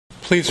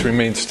Please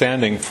remain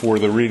standing for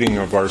the reading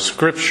of our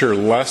scripture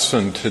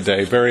lesson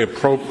today. Very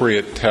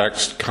appropriate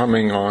text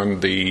coming on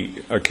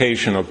the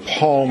occasion of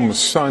Palm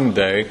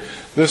Sunday.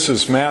 This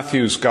is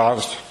Matthew's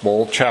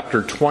Gospel,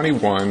 chapter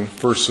 21,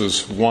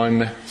 verses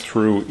 1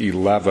 through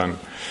 11.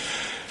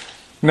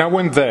 Now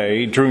when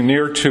they drew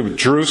near to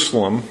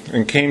Jerusalem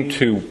and came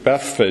to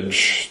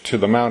Bethphage, to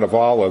the Mount of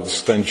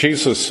Olives, then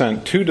Jesus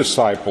sent 2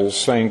 disciples,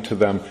 saying to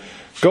them,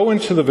 "Go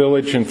into the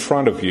village in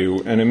front of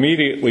you, and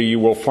immediately you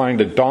will find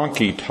a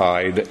donkey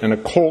tied and a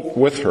colt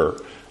with her.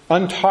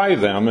 Untie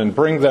them and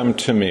bring them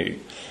to me.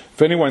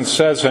 If anyone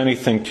says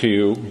anything to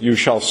you, you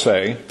shall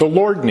say, 'The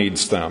Lord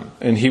needs them,'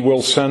 and he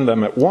will send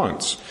them at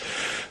once."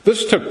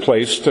 This took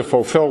place to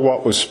fulfill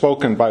what was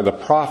spoken by the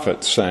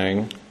prophet,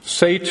 saying,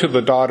 "Say to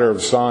the daughter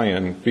of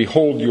Zion,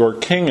 Behold, your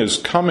king is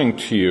coming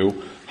to you,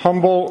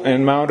 humble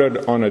and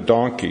mounted on a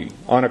donkey,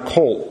 on a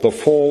colt, the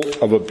foal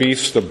of a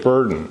beast of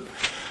burden."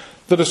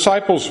 The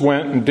disciples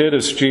went and did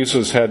as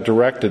Jesus had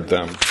directed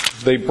them.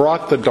 They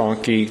brought the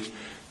donkey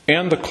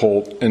and the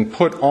colt and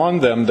put on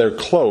them their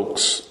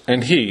cloaks,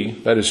 and he,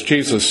 that is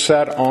Jesus,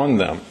 sat on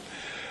them.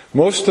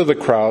 Most of the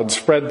crowd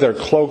spread their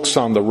cloaks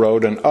on the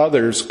road, and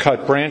others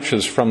cut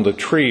branches from the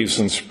trees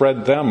and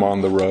spread them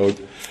on the road.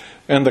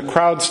 And the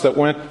crowds that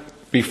went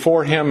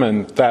before him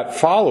and that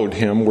followed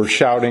him were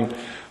shouting,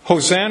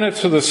 "Hosanna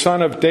to the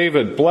Son of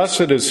David!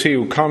 Blessed is he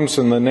who comes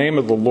in the name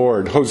of the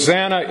Lord!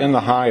 Hosanna in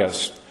the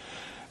highest!"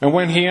 And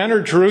when he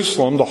entered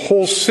Jerusalem, the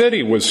whole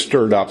city was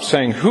stirred up,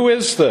 saying, "Who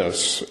is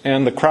this?"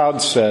 And the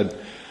crowd said,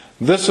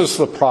 "This is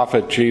the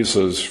prophet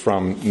Jesus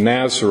from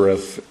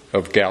Nazareth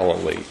of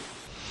Galilee."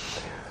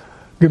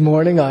 Good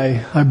morning.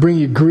 I bring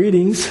you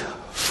greetings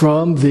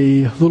from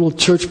the little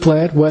church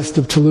plant west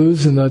of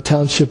Toulouse in the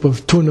township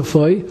of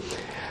Tournefeuille.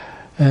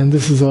 And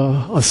this is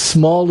a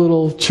small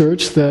little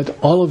church that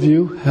all of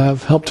you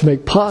have helped to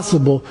make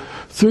possible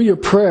through your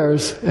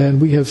prayers.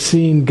 And we have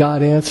seen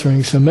God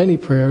answering so many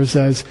prayers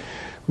as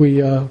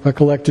we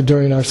recollected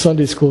during our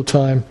Sunday school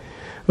time.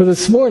 But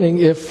this morning,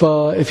 if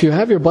you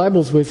have your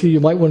Bibles with you, you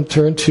might want to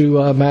turn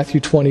to Matthew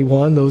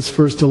 21, those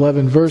first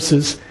 11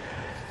 verses.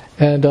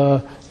 And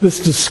this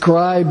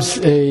describes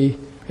a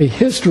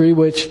history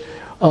which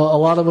a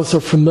lot of us are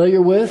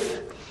familiar with.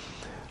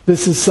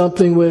 This is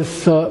something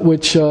with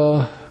which,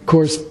 of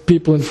course,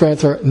 people in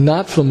France are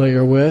not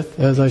familiar with.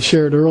 As I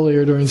shared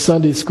earlier during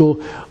Sunday school,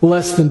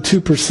 less than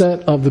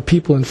 2% of the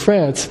people in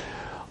France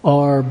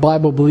are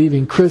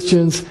Bible-believing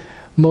Christians.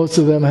 Most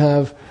of them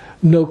have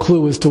no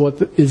clue as to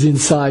what is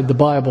inside the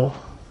Bible.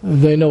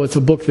 They know it's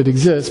a book that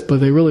exists,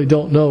 but they really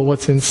don't know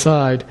what's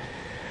inside.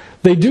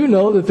 They do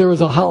know that there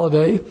is a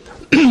holiday,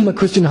 a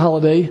Christian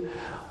holiday.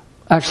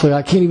 Actually,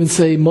 I can't even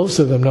say most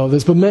of them know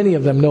this, but many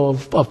of them know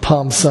of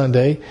Palm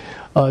Sunday.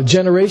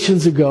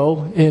 Generations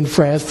ago in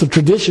France, the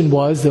tradition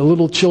was that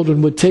little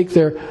children would take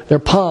their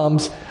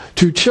palms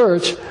to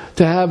church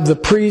to have the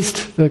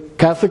priest, the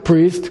Catholic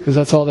priest, because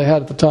that's all they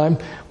had at the time,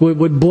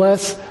 would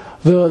bless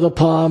the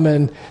palm,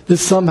 and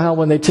this somehow,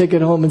 when they take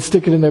it home and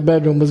stick it in their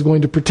bedroom, was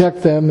going to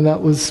protect them, and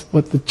that was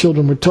what the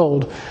children were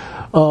told.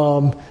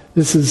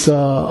 This is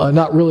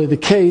not really the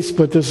case,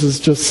 but this is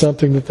just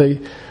something that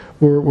they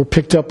were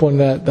picked up on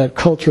that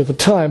culture at the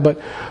time. But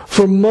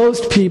for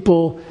most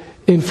people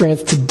in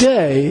France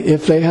today,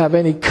 if they have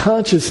any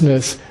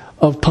consciousness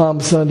of Palm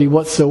Sunday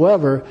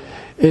whatsoever,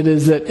 it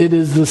is that it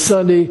is the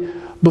Sunday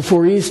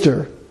before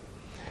Easter.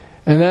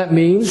 And that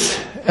means,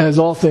 as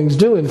all things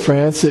do in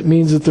France, it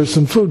means that there's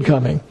some food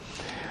coming.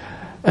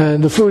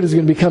 And the food is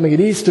going to be coming at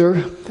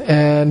Easter,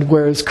 and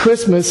whereas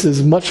Christmas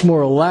is much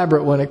more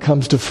elaborate when it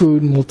comes to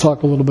food, and we'll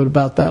talk a little bit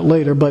about that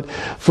later, but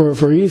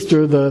for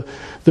Easter, the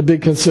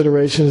big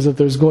consideration is that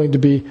there's going to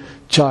be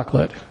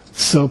chocolate.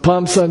 So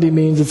Palm Sunday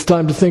means it's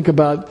time to think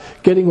about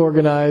getting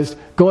organized,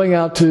 going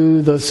out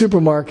to the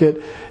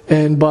supermarket,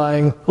 and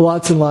buying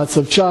lots and lots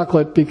of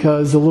chocolate,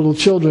 because the little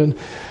children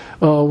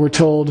were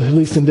told, at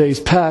least in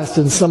days past,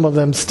 and some of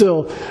them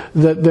still,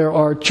 that there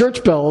are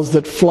church bells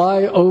that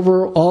fly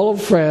over all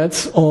of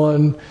France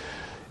on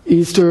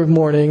Easter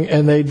morning,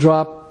 and they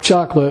drop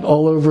chocolate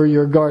all over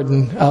your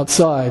garden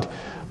outside.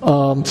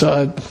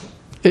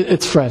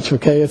 It's French,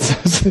 okay?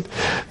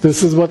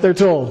 This is what they're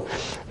told.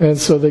 And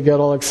so they got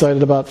all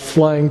excited about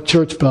flying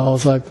church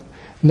bells. I've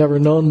never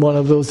known one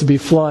of those to be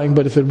flying,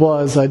 but if it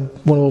was, I'd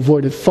want to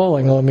avoid it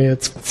falling on me.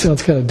 It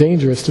sounds kind of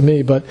dangerous to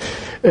me, but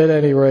at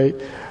any rate,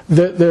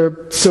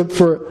 so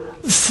for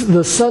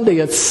the Sunday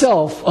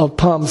itself of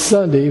Palm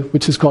Sunday,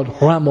 which is called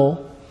Rameau,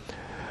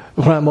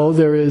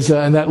 there is,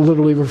 and that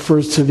literally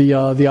refers to the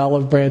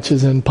olive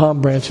branches and palm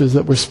branches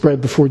that were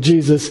spread before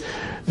Jesus.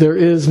 There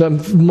is,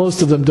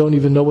 most of them don't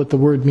even know what the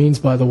word means,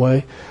 by the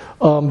way.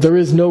 There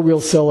is no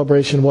real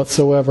celebration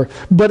whatsoever.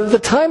 But at the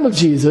time of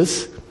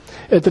Jesus,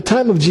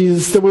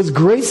 there was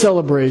great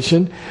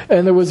celebration,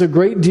 and there was a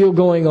great deal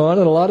going on,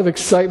 and a lot of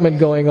excitement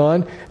going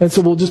on. And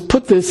so we'll just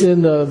put this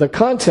in the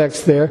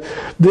context there.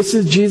 This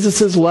is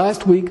Jesus'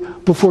 last week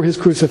before his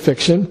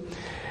crucifixion,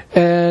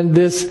 and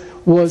this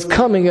was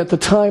coming at the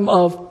time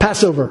of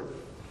Passover.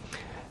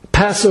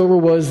 Passover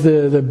was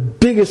the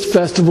biggest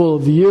festival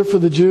of the year for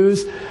the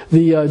Jews.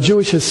 The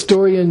Jewish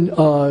historian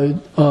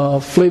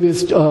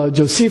Flavius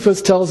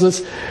Josephus tells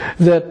us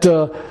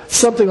that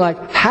something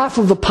like half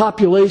of the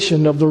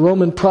population of the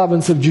Roman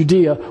province of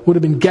Judea would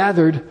have been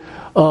gathered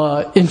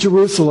in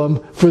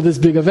Jerusalem for this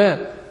big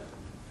event.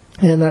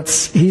 And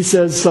he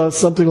says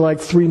something like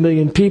 3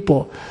 million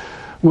people,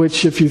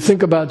 which if you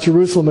think about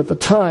Jerusalem at the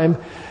time,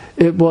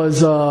 it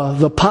was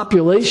the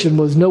population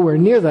was nowhere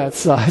near that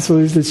size. So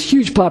there's this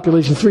huge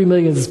population. 3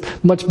 million is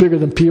much bigger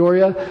than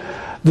Peoria.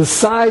 The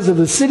size of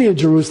the city of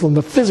Jerusalem,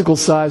 the physical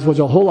size, was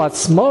a whole lot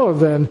smaller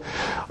than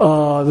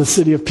the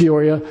city of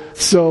Peoria.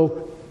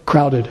 So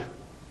crowded,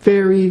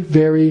 very,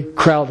 very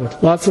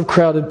crowded. Lots of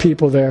crowded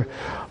people there.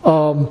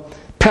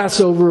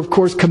 Passover, of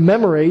course,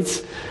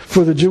 commemorates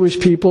for the Jewish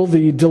people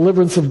the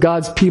deliverance of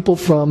God's people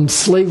from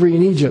slavery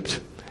in Egypt,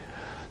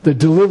 the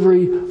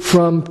delivery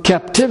from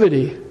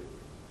captivity.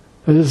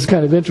 And this is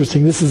kind of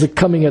interesting. This is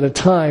coming at a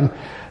time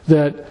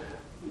that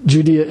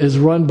Judea is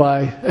run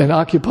by and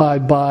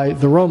occupied by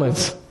the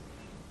Romans.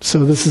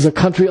 So this is a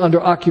country under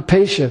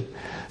occupation,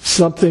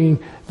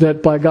 something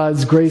that by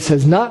God's grace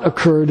has not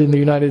occurred in the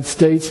United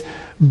States,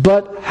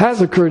 but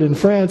has occurred in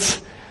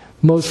France.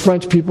 Most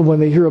French people, when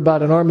they hear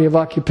about an army of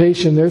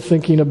occupation, they're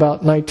thinking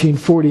about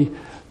 1940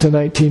 to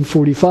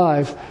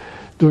 1945,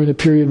 during the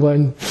period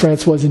when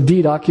France was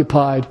indeed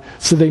occupied.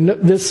 So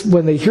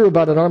when they hear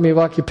about an army of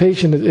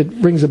occupation, it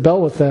rings a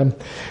bell with them.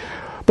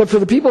 But for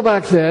the people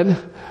back then,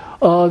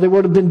 there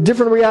would have been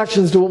different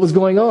reactions to what was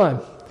going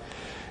on.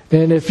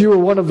 And if you were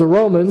one of the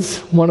Romans,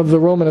 one of the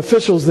Roman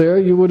officials there,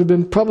 you would have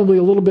been probably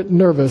a little bit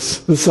nervous,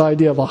 this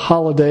idea of a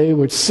holiday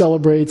which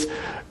celebrates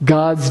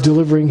God's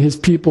delivering his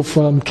people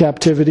from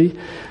captivity.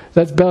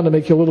 That's bound to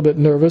make you a little bit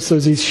nervous.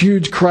 There's these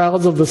huge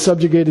crowds of the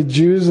subjugated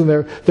Jews, and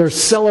they're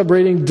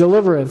celebrating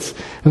deliverance.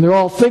 And they're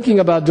all thinking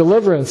about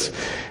deliverance.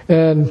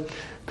 And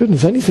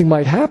goodness, anything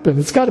might happen.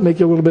 It's got to make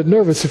you a little bit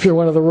nervous if you're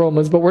one of the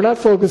Romans, but we're not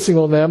focusing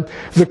on them.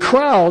 The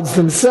crowds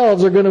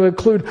themselves are going to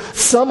include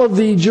some of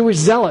the Jewish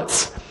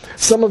zealots.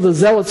 Some of the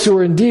zealots who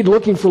are indeed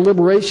looking for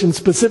liberation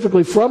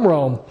specifically from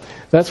Rome.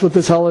 That's what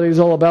this holiday is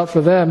all about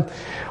for them.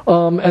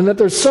 And that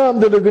there's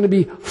some that are going to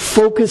be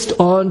focused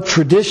on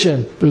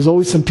tradition. There's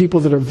always some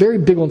people that are very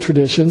big on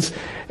traditions,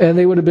 and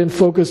they would have been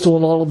focused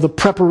on all of the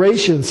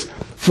preparations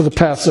for the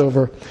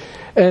Passover.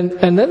 And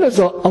then there's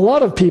a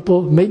lot of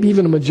people, maybe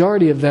even a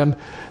majority of them,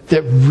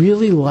 that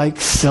really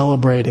like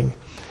celebrating.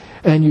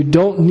 And you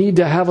don't need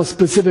to have a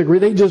specific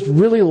they just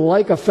really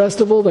like a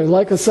festival, they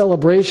like a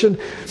celebration,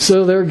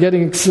 so they're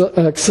getting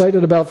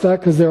excited about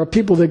that, because there are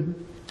people that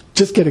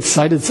just get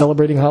excited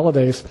celebrating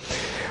holidays.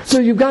 So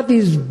you've got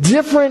these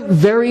different,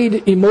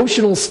 varied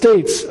emotional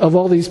states of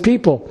all these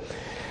people.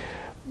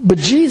 But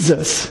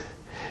Jesus,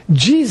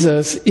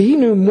 he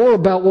knew more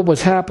about what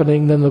was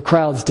happening than the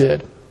crowds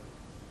did.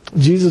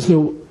 Jesus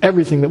knew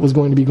everything that was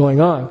going to be going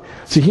on.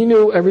 So he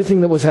knew everything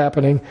that was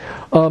happening.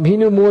 He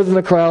knew more than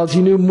the crowds.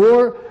 He knew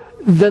more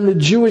than the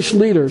Jewish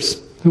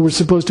leaders who were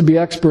supposed to be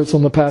experts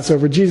on the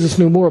Passover. Jesus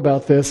knew more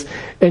about this,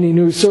 and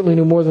he certainly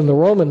knew more than the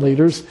Roman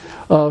leaders,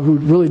 who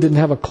really didn't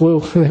have a clue.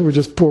 They were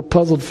just poor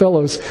puzzled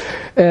fellows,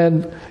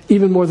 and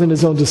even more than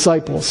his own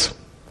disciples.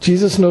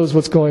 Jesus knows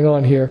what's going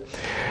on here.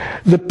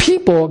 The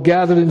people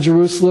gathered in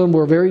Jerusalem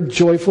were very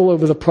joyful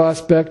over the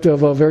prospect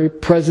of a very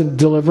present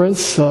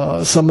deliverance.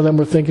 Some of them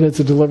were thinking it's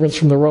a deliverance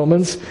from the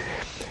Romans.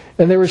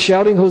 And they were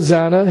shouting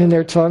Hosanna in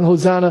their tongue.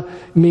 Hosanna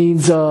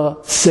means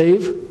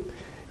save.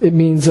 It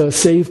means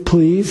save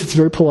please. It's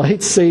very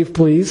polite, save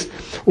please,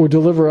 or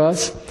deliver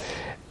us.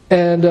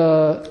 And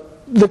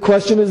the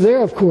question is there,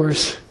 of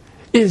course.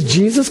 Is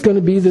Jesus going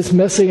to be this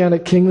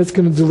Messianic king that's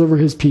going to deliver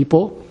his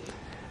people?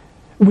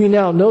 We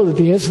now know that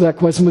the answer to that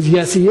question was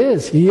yes, he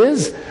is. He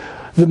is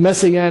the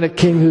Messianic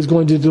king who's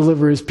going to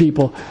deliver his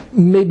people.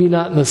 Maybe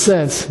not in the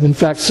sense, in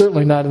fact,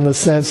 certainly not in the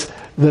sense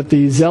that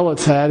the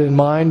Zealots had in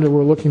mind, or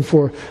were looking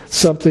for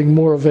something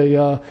more of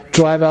a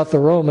drive out the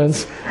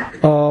Romans.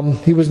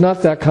 He was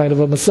not that kind of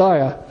a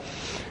Messiah.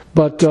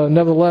 But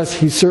nevertheless,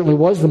 he certainly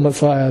was the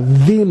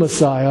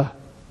Messiah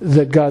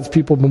that God's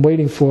people have been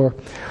waiting for.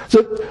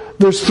 So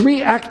there's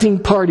three acting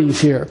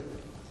parties here.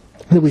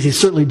 We see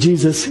certainly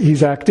Jesus,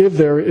 he's active.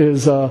 There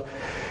is, and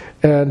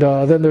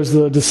then there's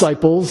the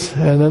disciples,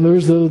 and then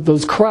there's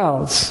those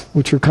crowds,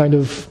 which are kind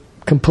of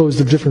composed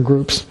of different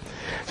groups.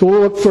 So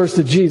we'll look first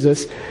at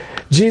Jesus.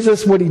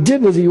 Jesus, what he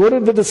did was he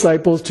ordered the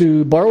disciples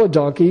to borrow a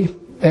donkey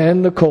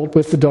and the colt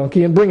with the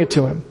donkey and bring it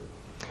to him.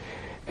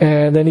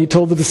 And then he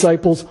told the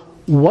disciples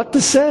what to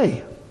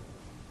say.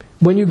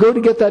 When you go to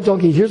get that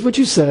donkey, here's what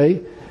you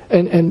say,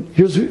 and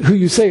here's who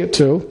you say it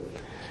to.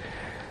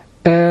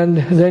 And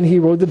then he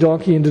rode the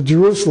donkey into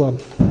Jerusalem.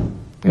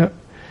 Yeah.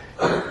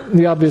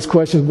 The obvious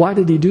question is, why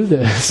did he do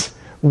this?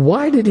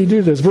 Why did he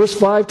do this? Verse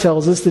 5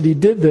 tells us that he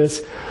did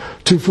this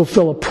to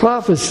fulfill a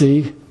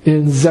prophecy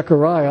in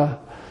Zechariah,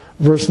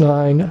 verse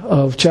 9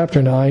 of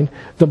chapter 9.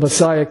 The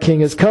Messiah king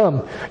has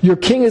come. Your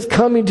king is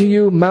coming to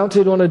you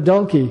mounted on a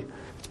donkey.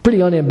 It's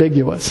pretty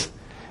unambiguous.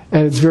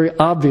 And it's very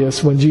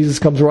obvious when Jesus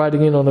comes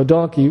riding in on a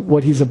donkey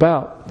what he's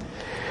about.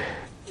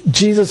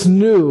 Jesus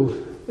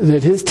knew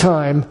that his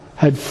time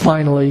had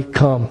finally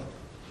come.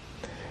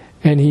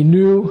 And he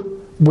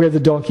knew where the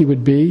donkey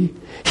would be.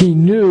 He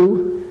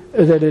knew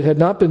that it had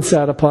not been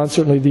sat upon.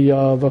 Certainly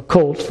the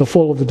colt, the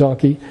foal of the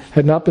donkey,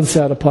 had not been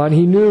sat upon.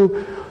 He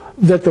knew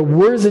that the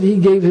words that he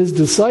gave his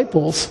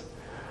disciples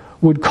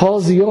would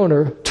cause the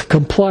owner to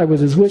comply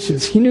with his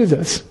wishes. He knew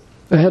this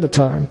ahead of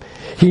time.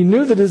 He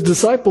knew that his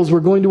disciples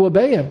were going to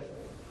obey him.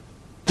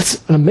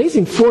 That's an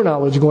amazing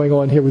foreknowledge going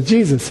on here with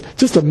Jesus.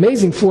 Just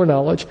amazing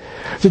foreknowledge.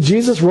 So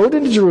Jesus rode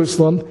into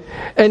Jerusalem,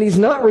 and he's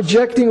not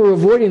rejecting or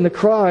avoiding the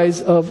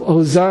cries of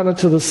Hosanna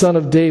to the Son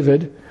of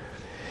David.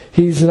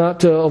 He's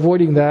not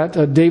avoiding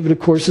that. David, of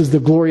course, is the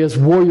glorious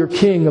warrior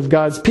king of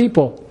God's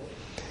people.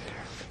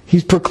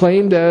 He's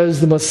proclaimed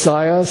as the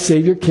Messiah,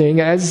 Savior,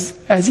 King, as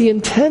he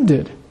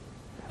intended.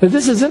 Now,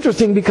 this is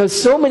interesting because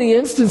so many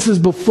instances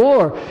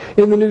before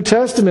in the New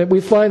Testament we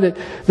find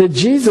that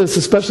Jesus,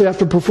 especially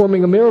after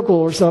performing a miracle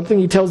or something,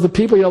 he tells the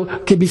people,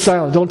 okay, be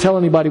silent. Don't tell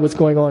anybody what's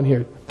going on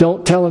here.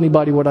 Don't tell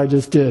anybody what I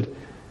just did.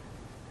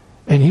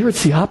 And here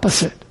it's the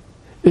opposite.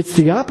 It's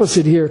the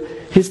opposite here.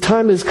 His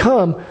time has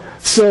come.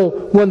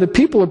 So when the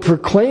people are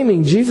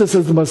proclaiming Jesus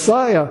as the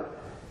Messiah,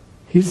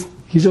 he's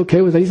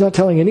okay with it. He's not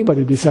telling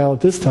anybody to be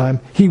silent this time.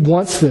 He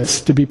wants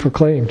this to be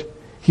proclaimed.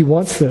 He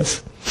wants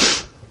this.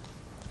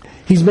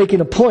 He's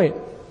making a point.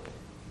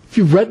 If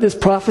you've read this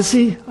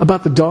prophecy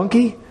about the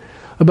donkey,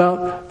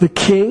 about the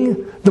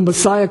king, the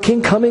Messiah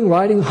king coming,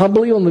 riding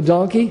humbly on the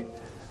donkey,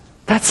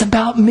 that's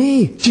about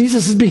me.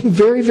 Jesus is being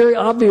very, very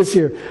obvious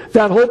here.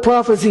 That whole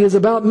prophecy is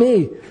about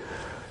me.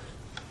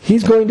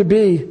 He's going to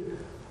be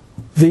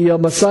the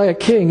Messiah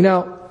king.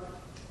 Now,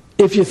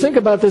 if you think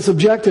about this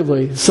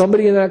objectively,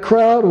 somebody in that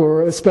crowd,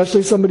 or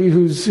especially somebody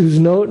who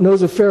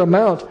knows a fair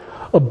amount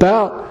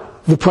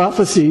about the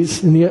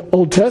prophecies in the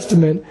Old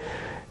Testament,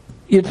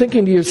 you're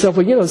thinking to yourself,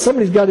 well,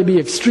 somebody's got to be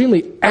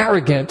extremely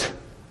arrogant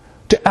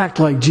to act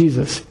like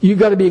Jesus. You've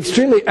got to be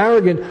extremely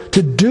arrogant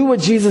to do what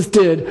Jesus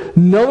did,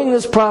 knowing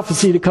this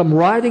prophecy, to come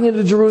riding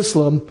into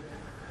Jerusalem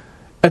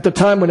at the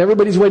time when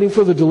everybody's waiting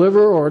for the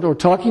deliverer or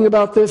talking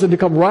about this, and to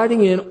come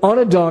riding in on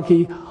a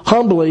donkey,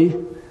 humbly.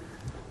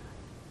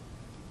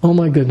 Oh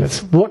my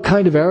goodness, what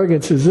kind of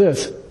arrogance is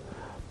this?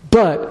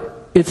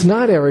 But it's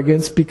not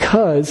arrogance,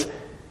 because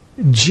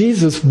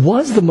Jesus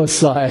was the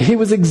Messiah. He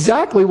was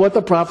exactly what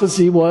the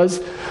prophecy was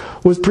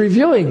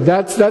previewing.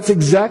 That's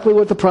exactly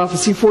what the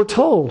prophecy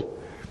foretold.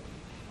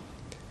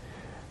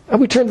 And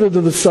we turn to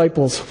the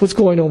disciples. What's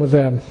going on with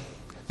them?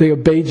 They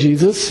obeyed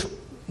Jesus.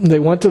 They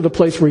went to the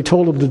place where he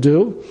told them to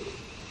do.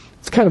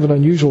 It's kind of an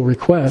unusual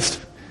request.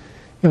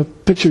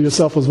 Picture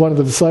yourself as one of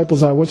the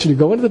disciples. I want you to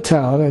go into the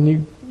town,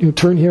 and you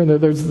turn here, and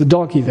there's the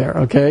donkey there,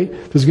 okay?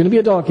 There's going to be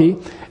a donkey,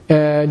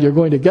 and you're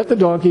going to get the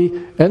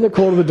donkey and the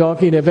colt of the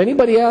donkey, and if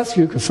anybody asks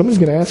you, because somebody's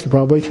going to ask you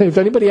probably, if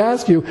anybody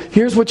asks you,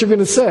 here's what you're going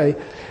to say.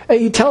 And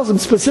he tells them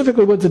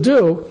specifically what to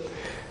do,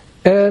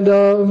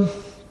 and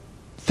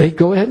they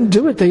go ahead and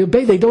do it. They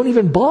obey. They don't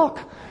even balk.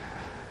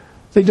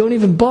 They don't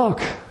even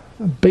balk.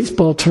 A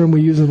baseball term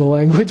we use in the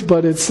language,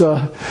 but it's,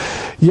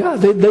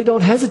 they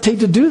don't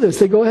hesitate to do this.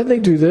 They go ahead and they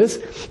do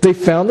this. They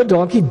found the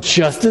donkey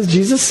just as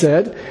Jesus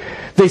said.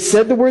 They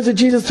said the words that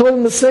Jesus told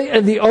them to say,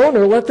 and the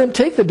owner let them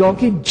take the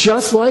donkey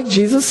just like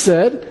Jesus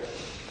said.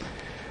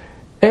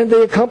 And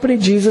they accompanied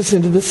Jesus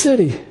into the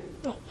city.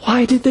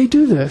 Why did they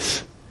do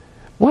this?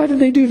 Why did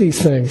they do these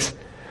things?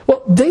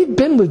 Well, they'd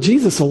been with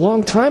Jesus a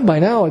long time by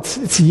now.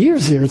 It's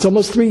years here. It's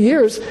almost 3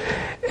 years.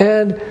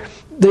 And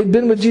they'd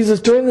been with Jesus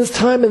during this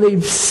time, and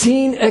they've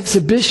seen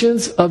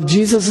exhibitions of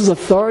Jesus'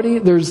 authority.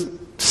 There's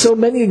so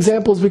many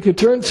examples we could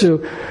turn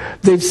to.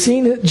 They've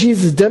seen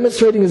Jesus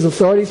demonstrating his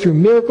authority through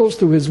miracles,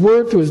 through his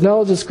word, through his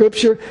knowledge of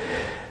Scripture.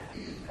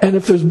 And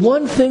if there's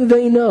one thing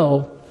they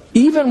know,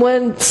 even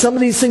when some of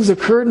these things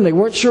occurred and they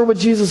weren't sure what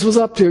Jesus was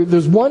up to,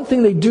 there's one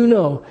thing they do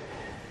know.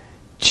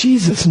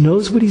 Jesus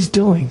knows what he's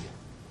doing.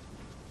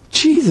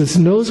 Jesus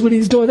knows what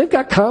he's doing. They've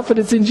got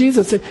confidence in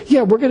Jesus.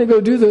 Yeah, we're going to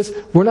go do this.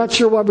 We're not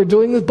sure why we're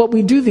doing this, but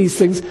we do these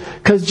things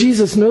because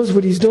Jesus knows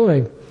what he's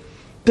doing.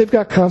 They've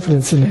got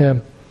confidence in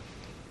him.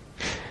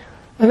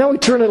 And now we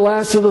turn at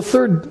last to the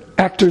third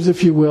actors,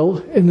 if you will,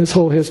 in this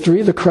whole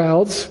history, the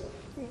crowds,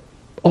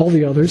 all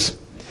the others.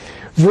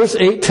 Verse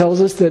 8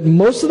 tells us that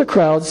most of the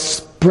crowds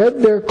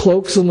spread their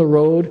cloaks on the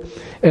road,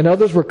 and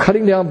others were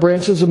cutting down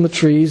branches from the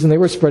trees, and they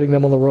were spreading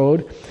them on the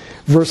road.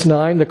 Verse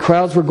 9, the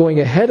crowds were going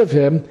ahead of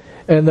him,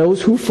 and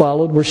those who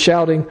followed were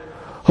shouting,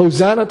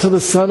 Hosanna to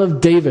the Son of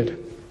David.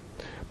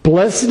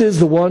 Blessed is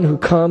the one who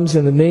comes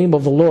in the name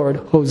of the Lord.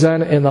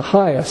 Hosanna in the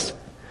highest.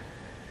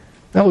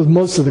 That was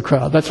most of the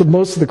crowd. That's what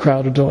most of the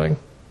crowd are doing.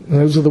 And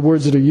those are the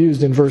words that are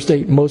used in verse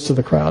 8, most of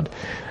the crowd.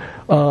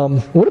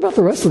 What about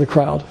the rest of the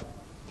crowd?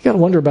 You got to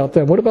wonder about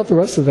them. What about the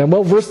rest of them?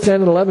 Well, verse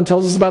 10 and 11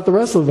 tells us about the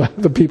rest of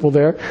the people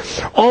there.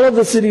 All of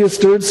the city is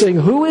stirred, saying,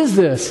 Who is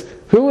this?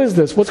 Who is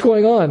this? What's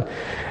going on?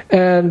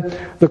 And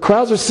the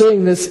crowds are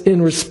saying this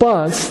in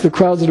response. The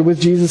crowds that are with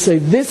Jesus say,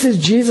 This is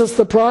Jesus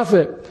the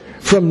prophet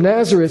from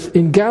Nazareth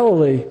in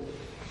Galilee.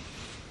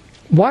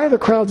 Why are the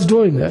crowds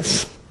doing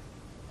this?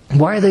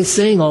 Why are they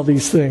saying all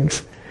these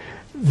things?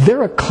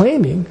 they're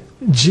acclaiming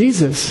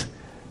Jesus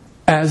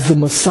as the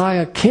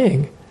Messiah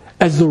King,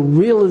 as the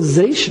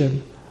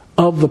realization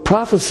of the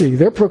prophecy.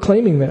 They're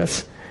proclaiming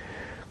this.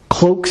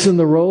 Cloaks in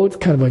the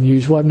road, kind of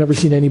unusual. I've never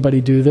seen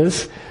anybody do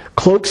this.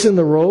 Cloaks in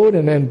the road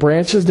and then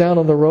branches down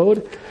on the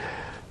road.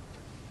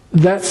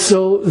 That's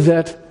so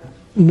that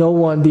no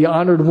one, the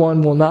honored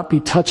one, will not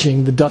be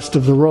touching the dust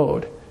of the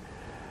road.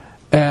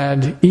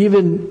 And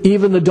even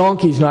the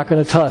donkey's not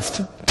going to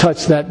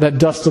touch that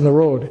dust on the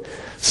road.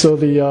 So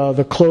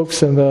the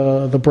cloaks and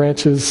the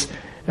branches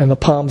and the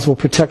palms will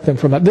protect them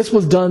from that. This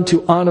was done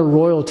to honor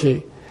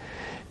royalty.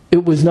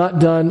 It was not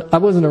done, I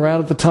wasn't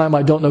around at the time,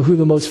 I don't know who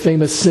the most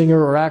famous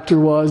singer or actor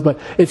was, but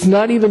it's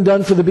not even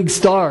done for the big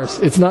stars.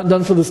 It's not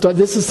done for the stars.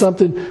 This is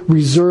something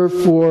reserved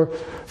for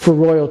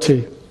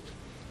royalty.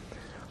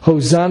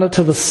 Hosanna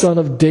to the Son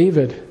of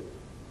David.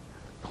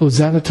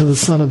 Hosanna to the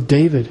Son of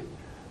David.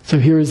 So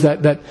here is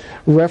that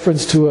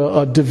reference to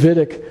a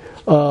Davidic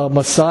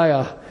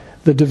Messiah,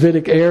 the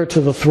Davidic heir to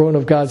the throne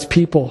of God's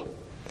people.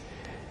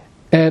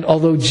 And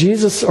although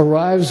Jesus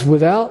arrives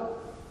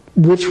without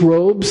rich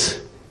robes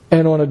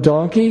and on a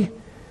donkey,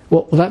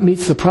 well, that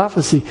meets the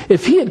prophecy.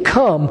 If he had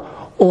come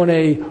on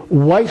a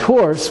white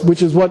horse,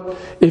 which is what,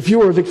 if you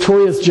were a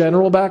victorious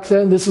general back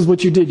then, this is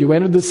what you did. You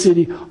entered the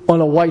city on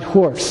a white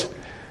horse.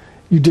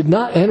 You did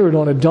not enter it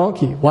on a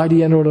donkey. Why do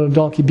you enter it on a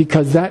donkey?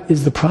 Because that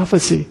is the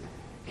prophecy.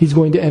 He's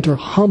going to enter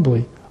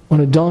humbly on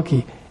a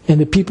donkey.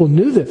 And the people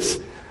knew this.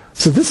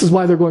 So this is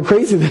why they're going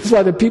crazy. That's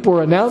why the people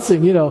are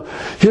announcing,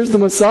 here's the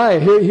Messiah.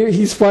 Here,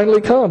 he's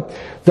finally come.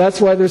 That's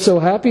why they're so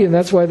happy, and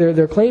that's why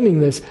they're claiming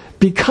this.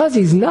 Because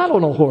he's not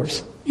on a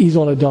horse, he's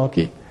on a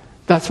donkey.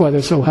 That's why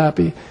they're so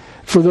happy.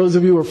 For those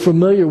of you who are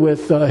familiar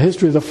with the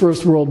history of the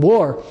First World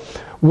War,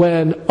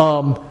 when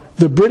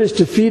the British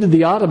defeated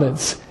the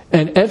Ottomans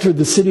and entered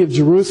the city of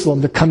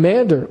Jerusalem, the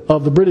commander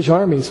of the British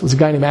armies was a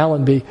guy named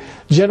Allenby.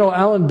 General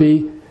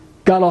Allenby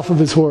got off of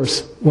his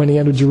horse when he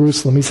entered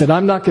Jerusalem. He said,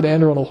 I'm not going to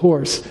enter on a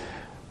horse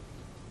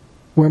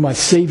where my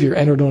Savior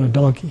entered on a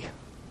donkey.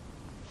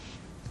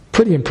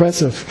 Pretty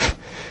impressive.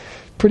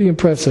 Pretty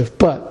impressive.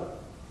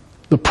 But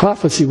the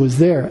prophecy was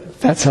there.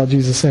 That's how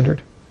Jesus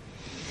entered.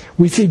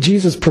 We see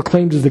Jesus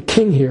proclaimed as the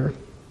king here.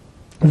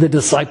 The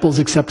disciples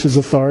accept his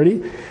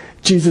authority.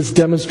 Jesus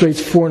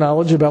demonstrates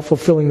foreknowledge about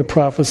fulfilling the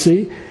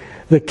prophecy.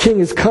 The king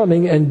is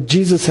coming, and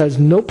Jesus has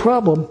no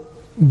problem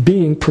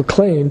being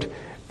proclaimed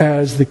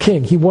as the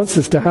king. He wants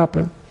this to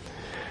happen.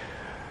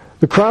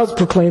 The crowds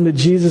proclaim that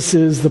Jesus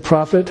is the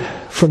prophet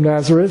from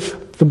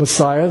Nazareth, the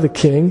Messiah, the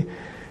king.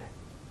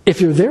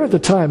 If you're there at the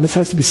time, this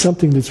has to be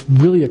something that's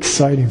really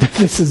exciting.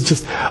 This is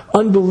just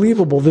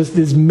unbelievable.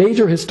 This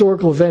major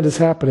historical event is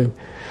happening.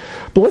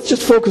 But let's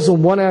just focus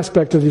on one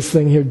aspect of this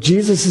thing here.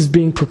 Jesus is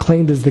being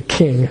proclaimed as the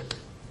king.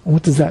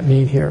 What does that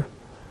mean here?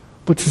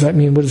 What does that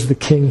mean? What is the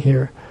king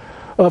here?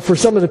 For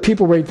some of the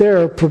people right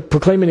there,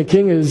 proclaiming a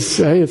king is,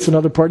 hey, it's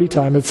another party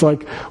time. It's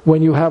like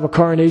when you have a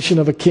coronation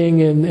of a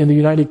king in the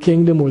United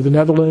Kingdom or the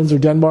Netherlands or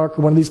Denmark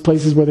or one of these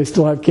places where they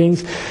still have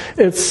kings.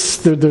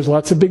 There's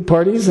lots of big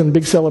parties and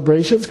big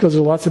celebrations because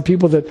there are lots of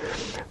people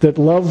that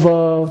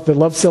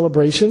love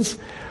celebrations.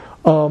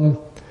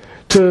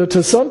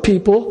 To some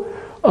people,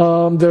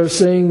 they're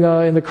saying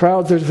in the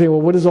crowds, they're saying,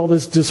 well, what is all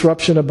this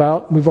disruption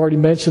about? We've already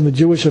mentioned the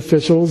Jewish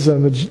officials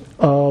and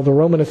the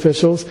Roman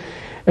officials.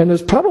 And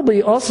there's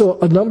probably also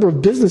a number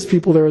of business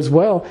people there as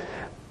well.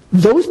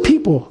 Those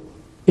people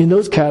in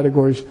those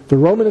categories, the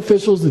Roman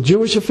officials, the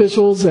Jewish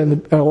officials,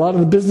 and a lot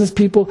of the business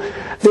people,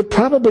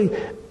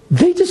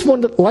 they just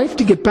want life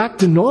to get back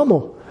to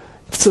normal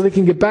so they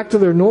can get back to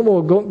their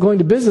normal going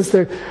to business.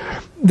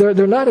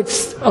 They're not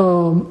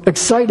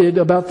excited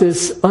about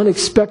this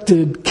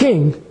unexpected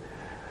king.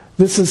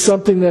 This is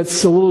something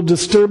that's a little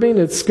disturbing.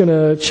 It's going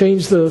to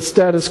change the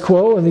status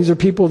quo, and these are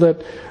people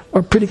that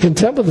are pretty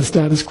content with the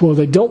status quo.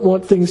 They don't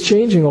want things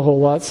changing a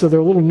whole lot, so they're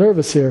a little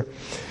nervous here.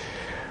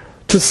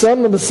 To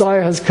some, the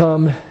Messiah has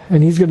come,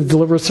 and he's going to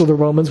deliver us to the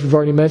Romans. We've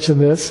already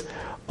mentioned this.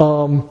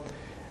 But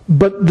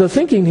the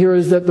thinking here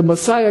is that the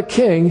Messiah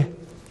King,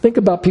 think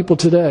about people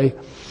today.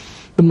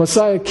 The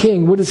Messiah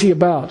King, what is he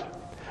about?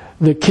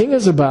 The king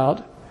is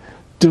about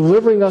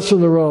delivering us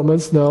from the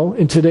Romans. No,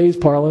 in today's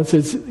parlance,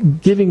 it's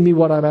giving me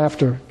what I'm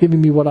after,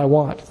 giving me what I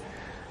want.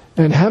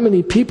 And how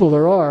many people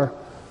there are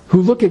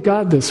who look at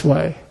God this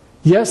way?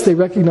 Yes, they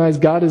recognize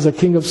God as a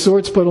king of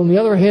sorts, but on the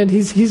other hand,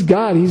 He's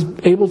God. He's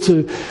able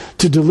to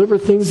deliver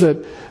things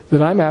that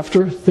I'm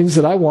after, things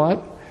that I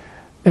want.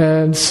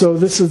 And so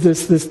this is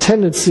this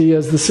tendency,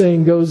 as the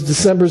saying goes,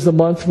 December's the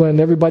month when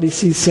everybody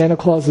sees Santa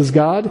Claus as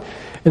God,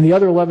 and the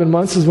other 11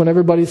 months is when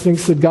everybody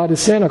thinks that God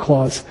is Santa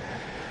Claus.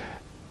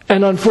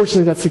 And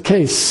unfortunately, that's the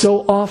case.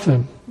 So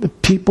often, the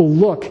people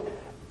look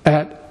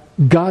at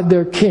God,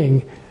 their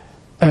king,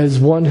 as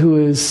one who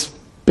is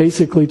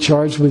basically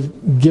charged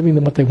with giving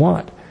them what they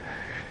want.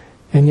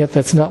 And yet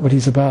that's not what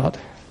he's about.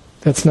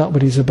 That's not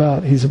what he's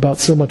about. He's about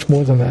so much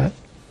more than that.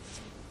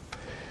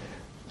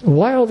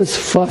 Why all this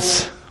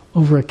fuss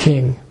over a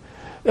king?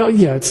 Oh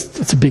yeah,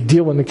 it's a big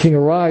deal when the king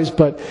arrives,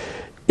 but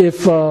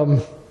if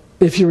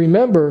you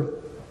remember,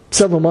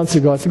 several months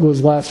ago, I think it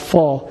was last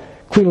fall,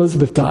 Queen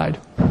Elizabeth died.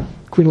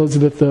 Queen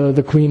Elizabeth,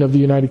 the Queen of the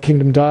United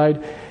Kingdom,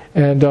 died.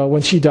 And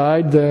when she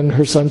died, then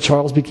her son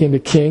Charles became the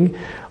king.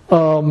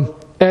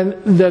 And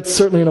that's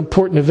certainly an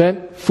important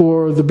event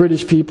for the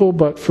British people,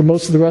 but for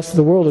most of the rest of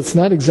the world, it's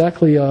not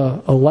exactly a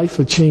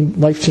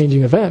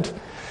life-changing event.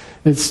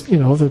 It's,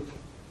 the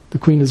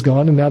Queen is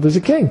gone and now there's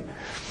a king.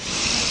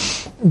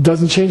 It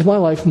doesn't change my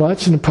life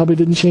much, and it probably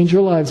didn't change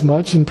your lives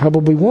much, and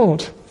probably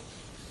won't.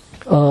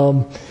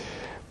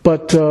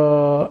 But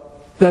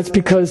that's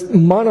because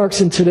monarchs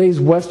in today's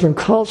Western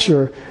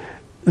culture,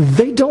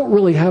 they don't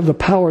really have the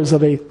powers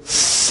of a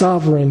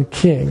sovereign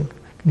king.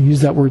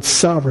 Use that word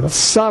sovereign. A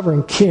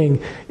sovereign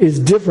king is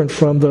different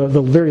from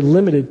the very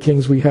limited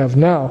kings we have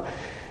now.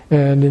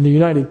 And in the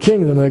United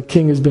Kingdom, the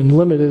king has been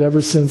limited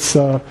ever since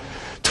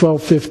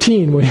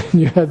 1215 when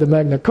you had the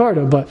Magna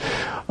Carta. But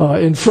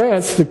in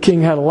France, the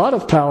king had a lot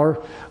of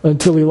power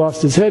until he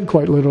lost his head,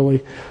 quite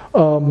literally.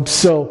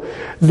 So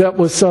that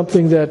was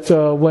something that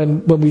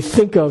when we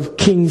think of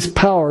king's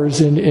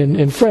powers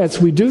in France,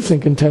 we do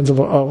think in terms of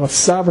a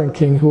sovereign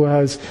king who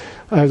has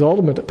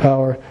ultimate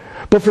power.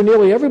 But for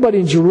nearly everybody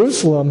in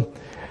Jerusalem,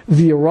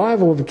 the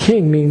arrival of a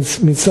king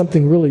means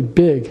something really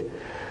big.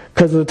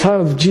 Because at the time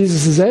of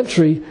Jesus'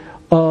 entry,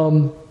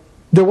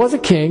 there was a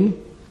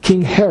king,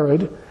 King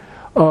Herod,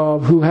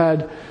 who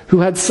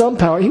had some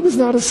power. He was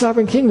not a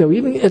sovereign king, though.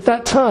 Even at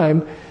that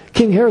time,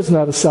 King Herod's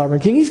not a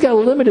sovereign king. He's got a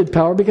limited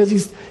power because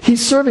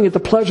he's serving at the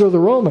pleasure of the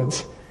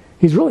Romans.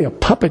 He's really a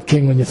puppet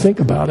king when you think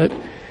about it.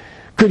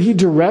 Could he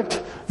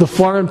direct the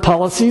foreign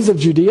policies of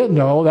Judea?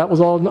 No, that was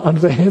all under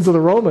the hands of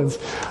the Romans.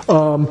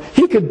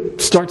 He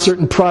could start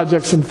certain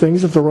projects and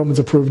things if the Romans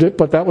approved it,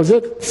 but that was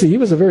it. See, he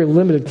was a very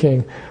limited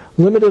king.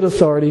 Limited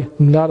authority,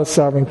 not a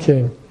sovereign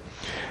king.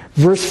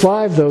 Verse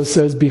 5, though,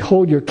 says,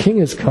 "Behold, your king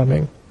is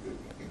coming."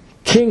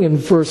 King in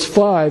verse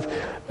 5,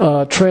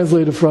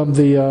 translated from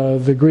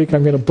the Greek,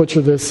 I'm going to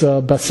butcher this,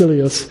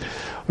 Basilius,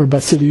 or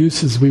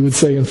Basilius as we would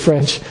say in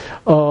French,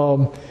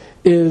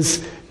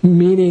 is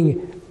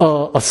meaning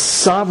a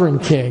sovereign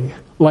king,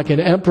 like an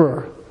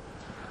emperor.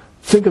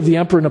 Think of the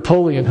Emperor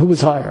Napoleon. Who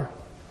was higher?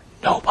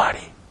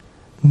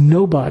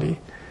 Nobody.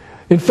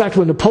 In fact,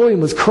 when Napoleon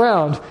was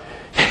crowned,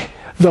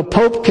 the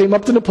Pope came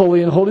up to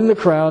Napoleon holding the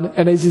crown,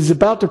 and as he's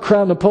about to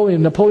crown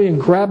Napoleon, Napoleon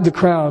grabbed the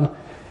crown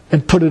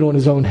and put it on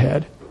his own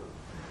head.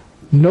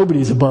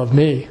 Nobody's above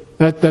me.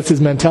 That's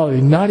his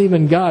mentality. Not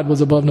even God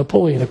was above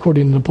Napoleon,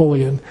 according to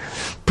Napoleon.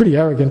 Pretty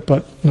arrogant,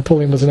 but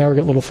Napoleon was an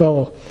arrogant little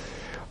fellow.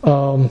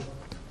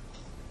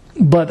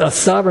 But a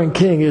sovereign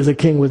king is a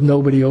king with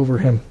nobody over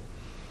him.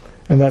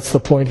 And that's the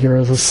point here.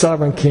 As a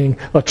sovereign king,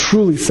 a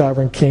truly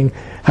sovereign king,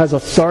 has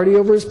authority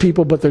over his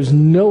people, but there's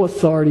no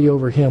authority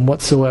over him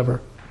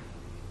whatsoever.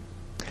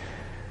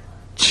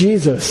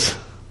 Jesus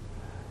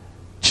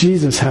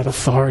had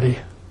authority.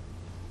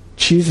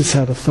 Jesus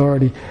had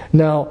authority.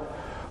 Now,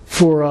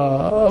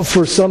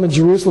 for some in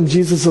Jerusalem,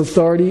 Jesus'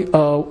 authority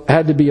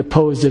had to be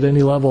opposed at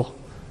any level.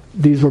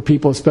 These were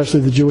people,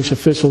 especially the Jewish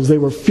officials, they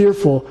were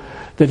fearful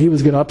that he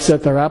was going to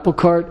upset their apple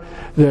cart,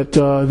 that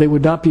they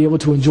would not be able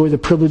to enjoy the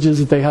privileges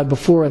that they had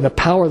before and the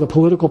power, the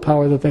political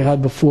power that they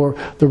had before,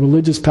 the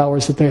religious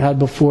powers that they had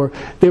before.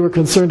 They were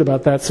concerned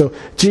about that. So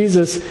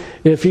Jesus,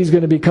 if he's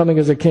going to be coming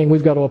as a king,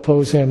 we've got to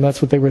oppose him.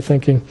 That's what they were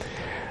thinking.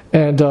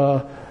 And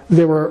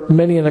there were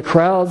many in the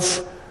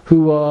crowds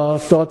who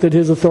thought that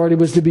his authority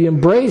was to be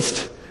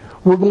embraced.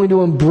 We're going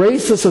to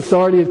embrace this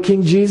authority of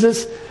King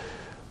Jesus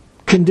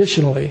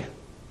conditionally.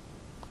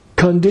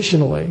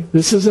 Conditionally.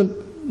 This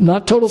isn't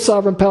not total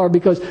sovereign power,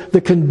 because the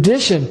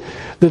condition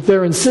that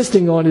they're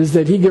insisting on is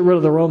that he get rid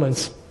of the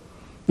Romans.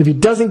 If he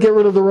doesn't get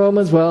rid of the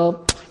Romans,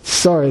 well,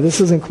 sorry,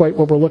 this isn't quite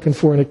what we're looking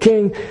for in a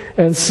king,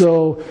 and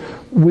so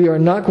we are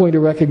not going to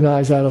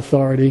recognize that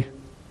authority.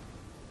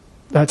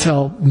 That's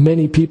how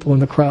many people in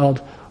the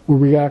crowd were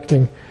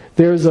reacting.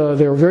 They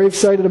were very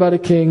excited about a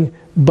king,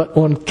 but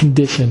on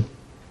condition.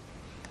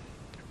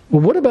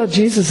 Well, what about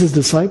Jesus'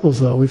 disciples,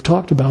 though? We've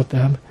talked about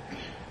them.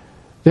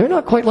 They're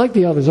not quite like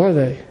the others, are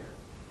they?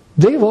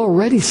 They've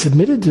already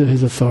submitted to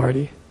his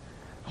authority.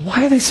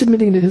 Why are they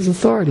submitting to his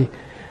authority?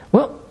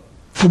 Well,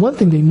 for one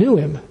thing, they knew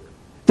him.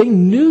 They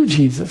knew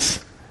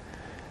Jesus.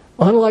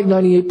 Unlike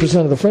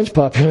 98% of the French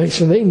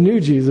population, they knew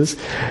Jesus.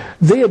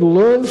 They had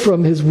learned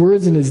from his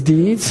words and his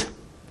deeds.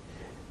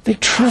 They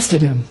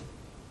trusted him.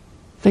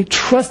 They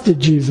trusted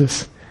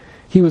Jesus.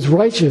 He was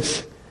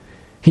righteous.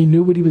 He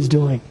knew what he was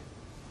doing.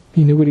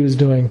 He knew what he was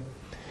doing.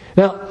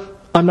 Now,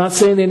 I'm not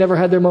saying they never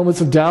had their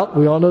moments of doubt.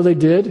 We all know they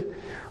did.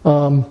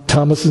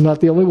 Thomas is not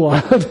the only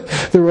one.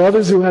 There were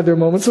others who had their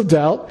moments of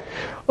doubt.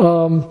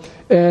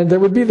 And there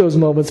would be those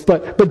moments.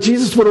 But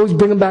Jesus would always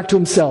bring them back to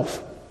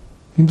himself.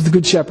 He was the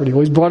good shepherd. He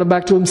always brought them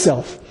back to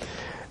himself.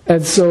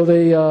 And so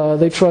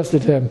they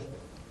trusted him.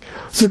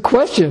 So the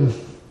question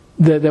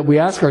that we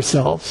ask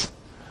ourselves,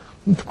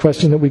 the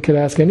question that we could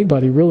ask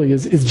anybody really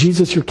is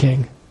Jesus your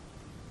king?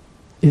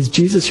 Is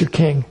Jesus your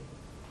king?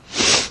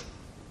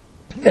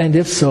 And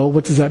if so,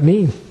 what does that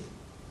mean?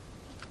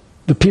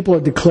 The people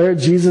have declared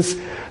Jesus.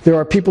 There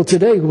are people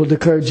today who will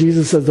declare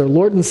Jesus as their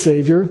Lord and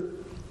Savior,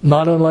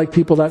 not unlike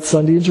people that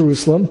Sunday in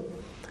Jerusalem.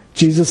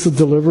 Jesus, the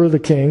deliverer, the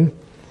king.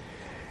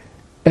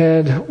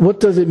 And what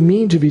does it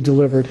mean to be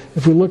delivered?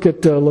 If we look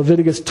at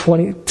Leviticus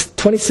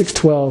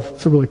 26:12,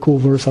 it's a really cool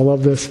verse. I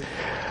love this.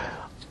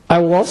 I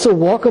will also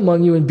walk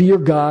among you and be your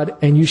God,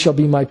 and you shall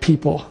be my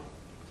people.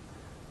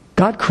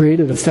 God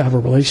created us to have a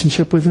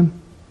relationship with Him.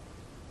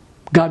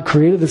 God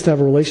created us to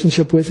have a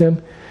relationship with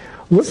Him.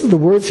 Listen to the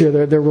words here.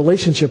 They're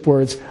relationship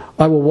words.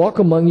 I will walk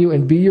among you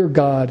and be your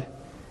God,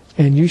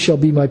 and you shall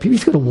be my people.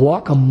 He's going to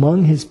walk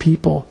among His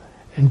people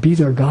and be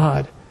their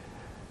God.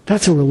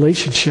 That's a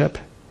relationship.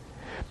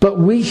 But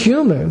we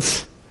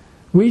humans,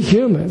 we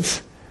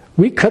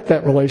cut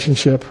that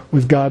relationship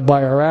with God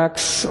by our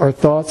acts, our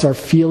thoughts, our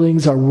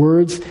feelings, our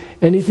words,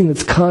 anything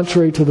that's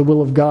contrary to the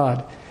will of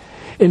God.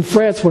 In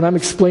France, when I'm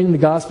explaining the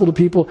gospel to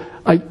people,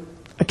 I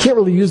can't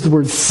really use the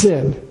word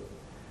sin,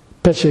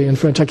 péché in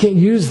French. I can't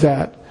use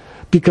that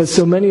because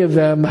so many of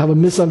them have a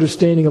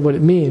misunderstanding of what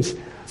it means.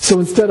 So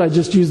instead I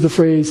just use the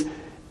phrase,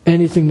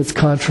 anything that's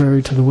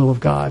contrary to the will of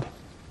God.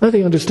 Now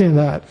they understand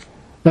that.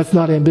 That's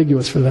not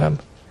ambiguous for them.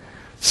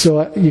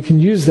 So you can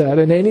use that,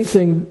 and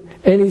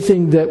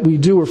anything that we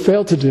do or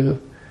fail to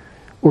do,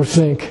 or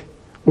think,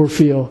 or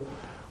feel,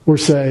 or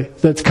say,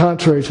 that's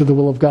contrary to the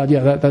will of God,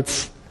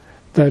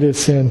 that is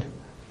sin.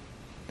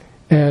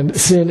 And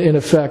sin, in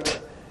effect,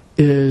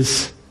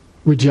 is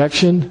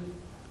rejection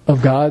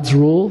of God's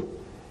rule.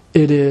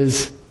 It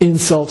is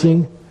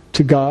insulting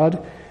to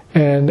God,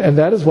 and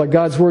that is why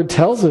God's Word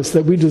tells us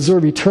that we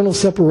deserve eternal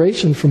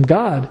separation from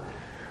God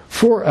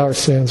for our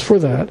sins, for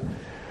that.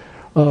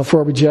 For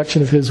our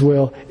rejection of His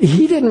will.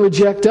 He didn't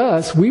reject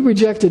us, we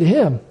rejected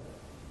Him.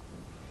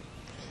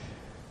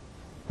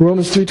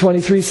 Romans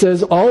 3:23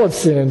 says, all have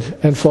sinned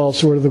and fall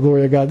short of the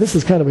glory of God. This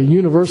is kind of a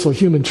universal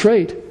human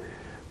trait.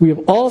 We have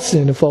all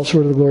sinned and fall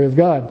short of the glory of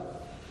God.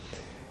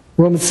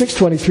 Romans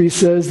 6:23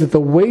 says that the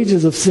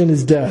wages of sin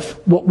is death.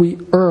 What we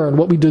earn,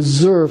 what we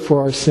deserve for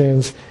our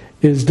sins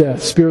is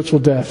death, spiritual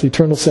death,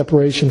 eternal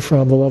separation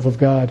from the love of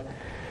God.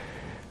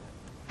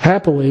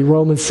 Happily,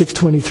 Romans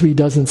 6:23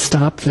 doesn't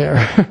stop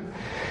there.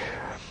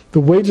 The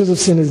wages of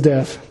sin is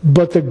death,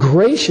 but the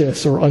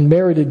gracious or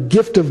unmerited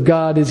gift of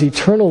God is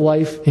eternal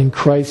life in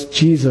Christ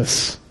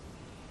Jesus.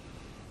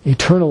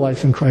 Eternal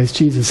life in Christ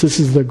Jesus. This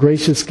is the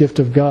gracious gift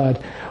of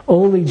God.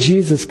 Only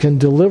Jesus can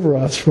deliver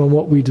us from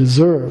what we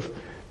deserve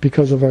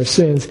because of our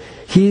sins.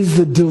 He's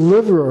the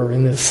deliverer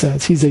in this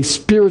sense. He's a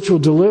spiritual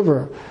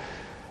deliverer.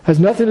 Has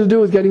nothing to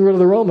do with getting rid of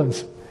the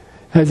Romans.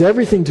 Has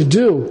everything to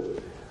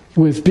do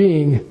with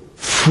being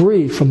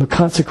free from the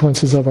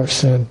consequences of our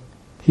sin.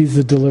 He's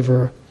the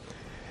deliverer.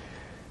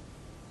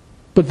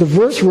 But the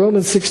verse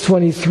Romans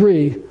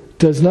 6:23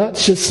 does not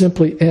just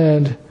simply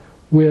end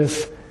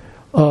with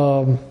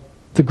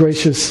the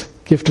gracious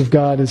gift of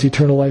God is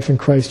eternal life in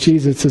Christ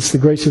Jesus. It's the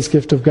gracious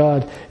gift of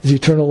God is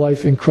eternal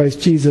life in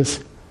Christ Jesus,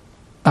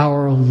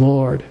 our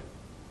Lord.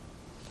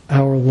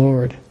 Our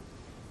Lord.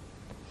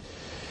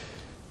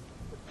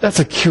 That's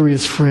a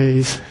curious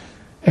phrase.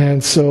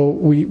 And so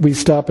we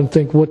stop and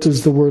think, what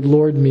does the word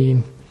Lord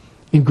mean?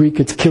 In Greek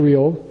it's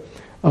Kyrio,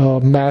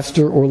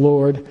 master or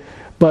Lord.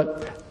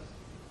 But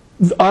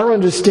our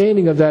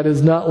understanding of that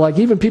is not like,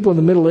 even people in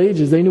the Middle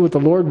Ages, they knew what the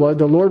Lord was.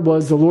 The Lord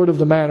was the Lord of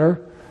the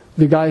manor,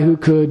 the guy who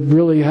could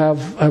really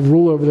have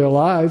rule over their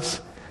lives.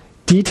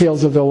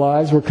 Details of their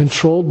lives were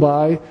controlled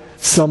by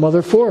some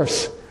other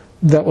force.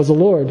 That was the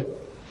Lord.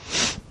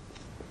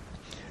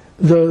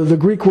 The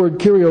Greek word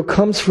Kyrio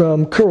comes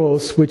from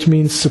kuros, which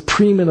means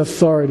supreme in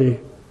authority.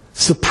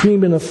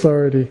 Supreme in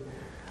authority.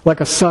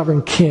 Like a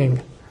sovereign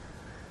king.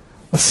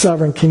 A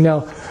sovereign king.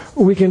 Now,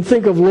 we can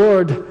think of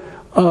Lord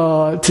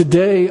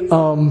today, I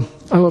don't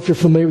know if you're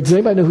familiar. Does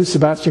anybody know who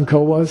Sebastian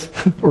Coe was?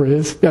 Or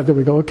is? Yeah, there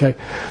we go. Okay.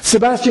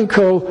 Sebastian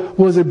Coe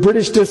was a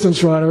British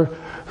distance runner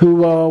who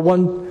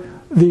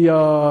won the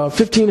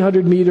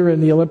 1,500 meter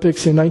in the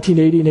Olympics in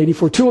 1980 and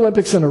 84. 2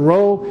 Olympics in a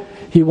row.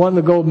 He won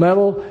the gold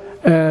medal.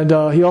 And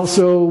he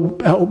also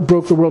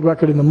broke the world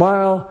record in the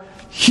mile.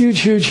 Huge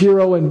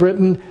hero in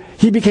Britain.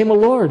 He became a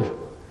lord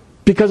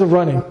because of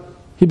running.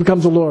 He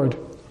becomes a lord.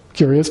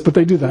 Curious, but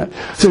they do that.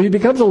 So he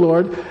becomes a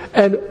lord.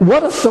 And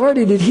what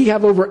authority did he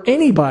have over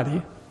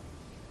anybody?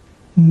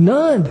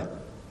 None.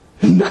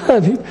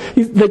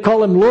 They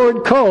call him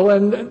Lord Coe,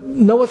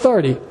 and no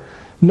authority.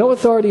 No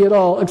authority at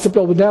all, except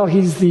now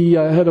he's the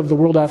head of the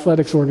World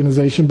Athletics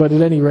Organization. But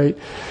at any rate,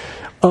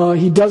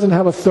 he doesn't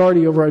have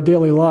authority over our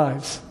daily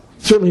lives.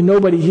 Certainly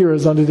nobody here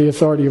is under the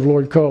authority of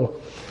Lord Coe.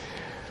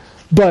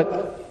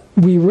 But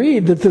we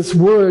read that this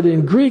word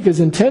in Greek is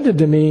intended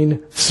to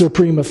mean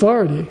supreme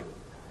authority.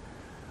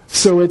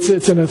 So it's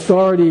an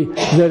authority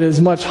that is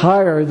much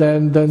higher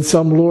than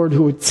some lord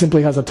who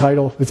simply has a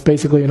title. It's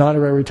basically an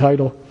honorary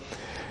title.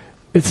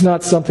 It's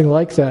not something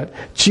like that.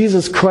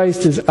 Jesus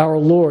Christ is our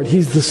Lord.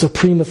 He's the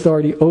supreme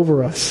authority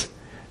over us.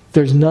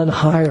 There's none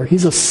higher.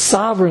 He's a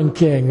sovereign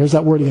king. There's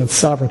that word again,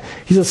 sovereign.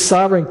 He's a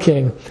sovereign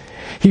king.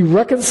 He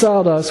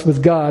reconciled us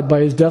with God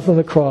by His death on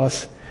the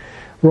cross.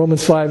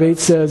 Romans 5:8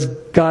 says,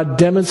 God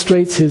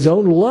demonstrates His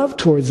own love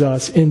towards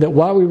us in that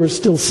while we were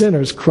still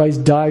sinners,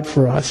 Christ died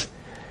for us.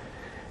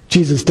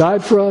 Jesus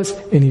died for us,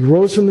 and He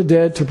rose from the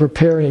dead to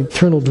prepare an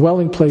eternal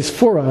dwelling place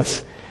for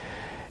us.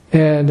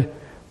 And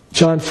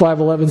John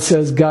 5:11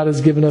 says, God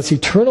has given us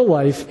eternal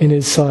life in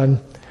His Son.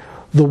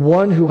 The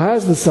one who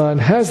has the Son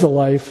has the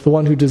life. The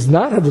one who does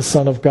not have the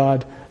Son of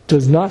God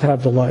does not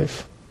have the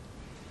life.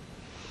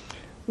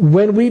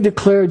 When we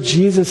declare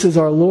Jesus is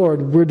our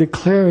Lord, we're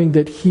declaring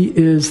that He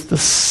is the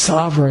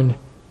sovereign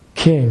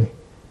King.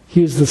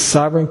 He is the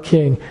sovereign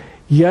King.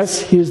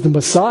 Yes, He is the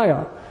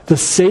Messiah, the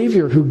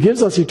Savior who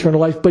gives us eternal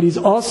life, but He's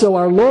also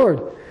our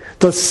Lord,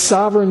 the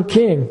sovereign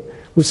King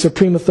with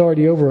supreme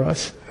authority over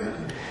us.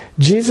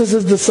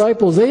 Jesus'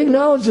 disciples, they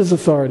acknowledged His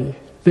authority.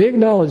 They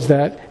acknowledged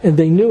that, and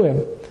they knew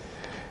Him.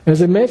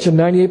 As I mentioned,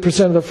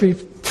 98% of the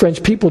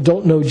French people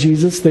don't know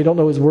Jesus. They don't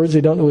know His words.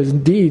 They don't know His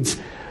deeds.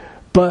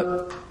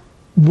 But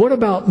what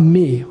about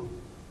me?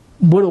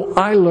 What do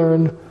I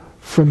learn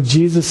from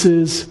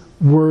Jesus'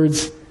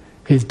 words,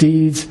 His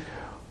deeds?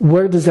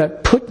 Where does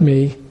that put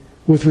me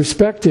with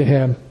respect to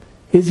Him?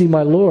 Is He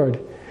my Lord?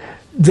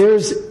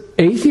 There's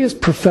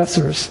atheist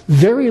professors,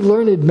 very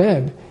learned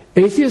men,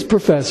 atheist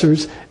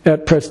professors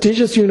at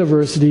prestigious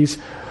universities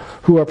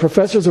who are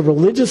professors of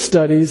religious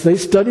studies. They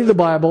study the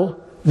Bible.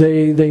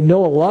 They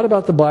know a lot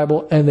about the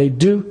Bible, and they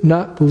do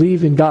not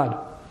believe in God.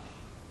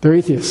 They're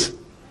atheists.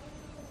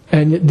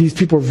 And these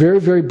people are very,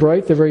 very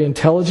bright. They're very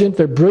intelligent.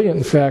 They're brilliant,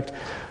 in fact.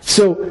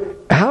 So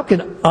how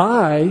can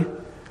I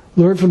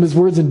learn from His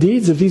words and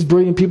deeds if these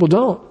brilliant people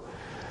don't?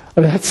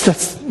 I mean,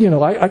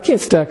 I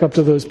can't stack up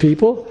to those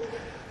people.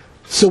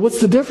 So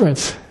what's the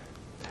difference?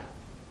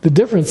 The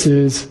difference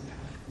is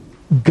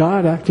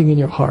God acting in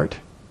your heart.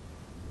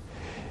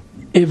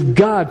 If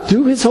God,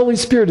 through His Holy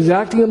Spirit, is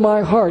acting in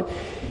my heart,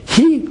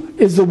 He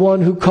is the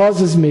one who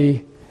causes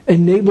me,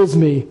 enables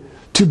me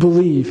to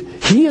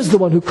believe. He is the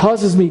one who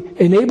causes me,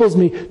 enables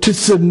me to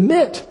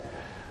submit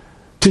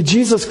to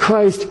Jesus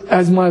Christ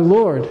as my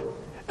Lord,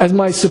 as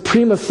my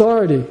supreme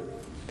authority.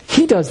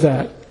 He does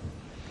that.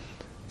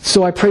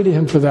 So I pray to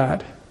Him for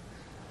that.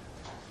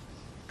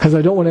 Because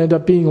I don't want to end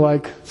up being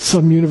like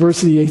some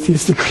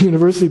atheistic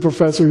university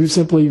professor who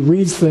simply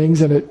reads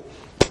things and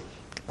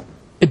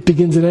it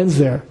begins and ends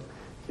there.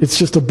 It's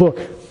just a book.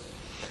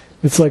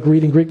 It's like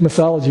reading Greek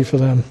mythology for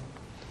them.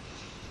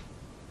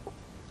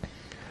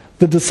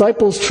 The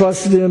disciples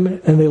trusted Him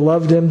and they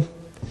loved Him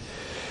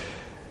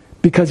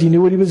because He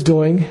knew what He was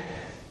doing.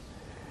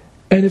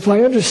 And if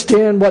I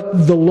understand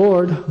what the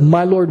Lord,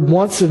 my Lord,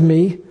 wants of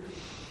me,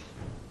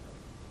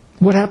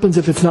 what happens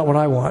if it's not what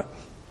I want?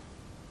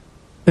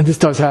 And this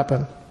does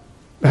happen.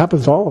 It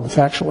happens to all of us,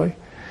 actually.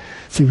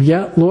 So,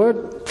 yeah,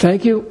 Lord,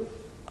 thank you.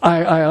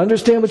 I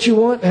understand what you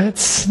want, and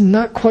it's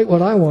not quite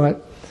what I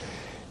want.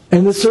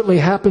 And this certainly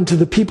happened to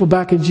the people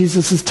back in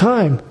Jesus'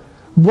 time.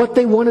 What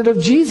they wanted of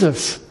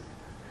Jesus.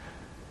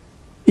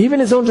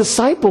 Even His own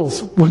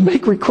disciples would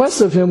make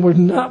requests of Him were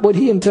not what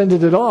He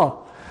intended at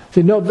all.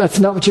 Say, no, that's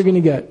not what you're going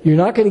to get. You're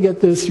not going to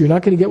get this. You're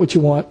not going to get what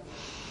you want.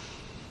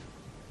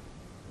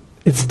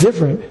 It's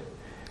different.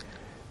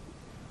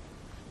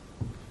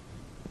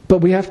 But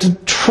we have to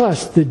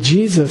trust that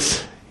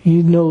Jesus,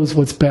 He knows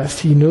what's best.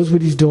 He knows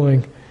what He's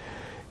doing.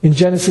 In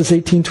Genesis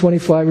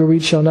 18:25 we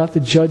read, shall not the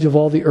judge of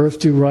all the earth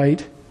do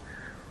right?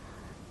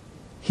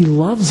 He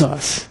loves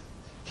us.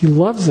 He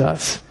loves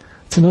us.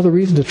 It's another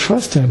reason to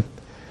trust Him.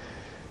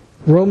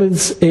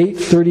 Romans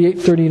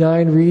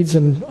 8:38-39 reads,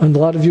 and a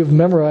lot of you have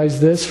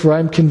memorized this, for I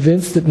am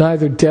convinced that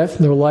neither death,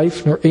 nor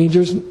life, nor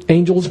angels,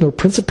 nor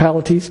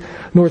principalities,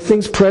 nor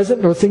things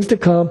present, nor things to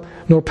come,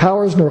 nor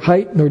powers, nor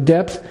height, nor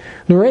depth,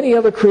 nor any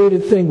other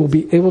created thing will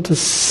be able to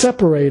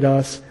separate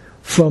us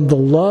from the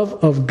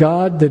love of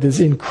God that is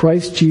in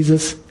Christ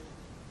Jesus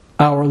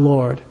our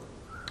Lord.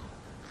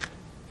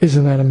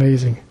 Isn't that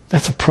amazing?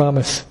 That's a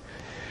promise.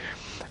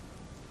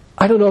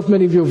 I don't know if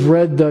many of you have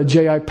read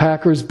J.I.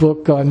 Packer's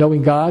book,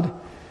 Knowing God.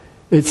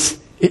 It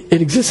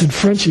exists in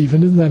French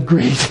even. Isn't that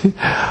great?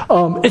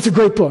 It's a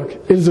great book.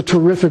 It is a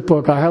terrific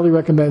book. I highly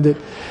recommend it.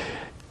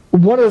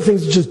 One of the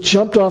things that just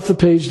jumped off the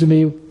page to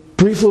me,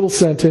 brief little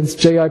sentence,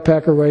 J.I.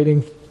 Packer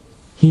writing,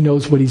 He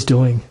knows what He's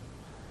doing.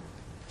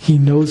 He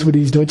knows what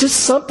He's doing. Just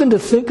something to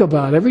think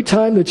about. Every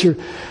time that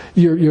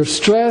you're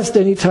stressed,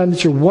 any time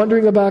that you're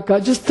wondering about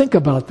God, just think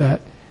about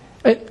that.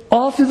 And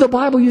all through the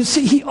Bible, you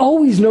see, He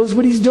always knows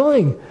what He's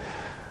doing.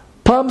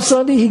 Palm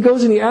Sunday, He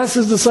goes and He asks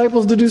His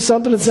disciples to do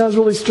something that sounds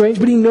really strange,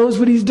 but He knows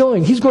what He's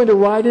doing. He's going to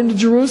ride into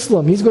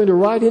Jerusalem. He's going to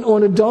ride in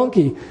on a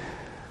donkey.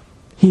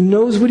 He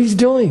knows what He's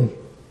doing.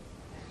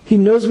 He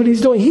knows what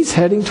He's doing. He's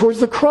heading towards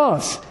the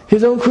cross,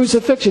 His own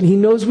crucifixion. He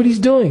knows what He's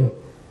doing.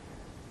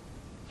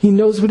 He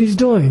knows what He's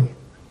doing.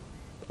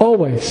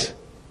 Always.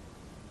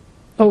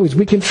 Always.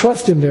 We can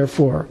trust Him,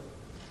 therefore.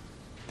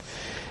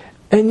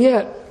 And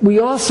yet, we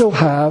also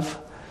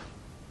have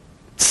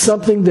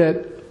something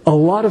that a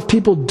lot of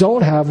people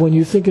don't have when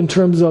you think in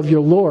terms of your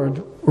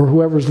Lord, or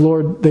whoever's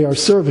Lord they are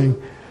serving,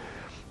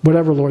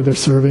 whatever Lord they're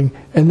serving,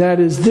 and that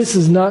is, this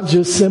is not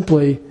just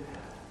simply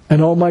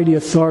an almighty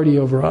authority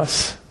over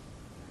us.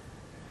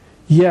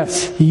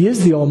 Yes, He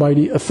is the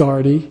almighty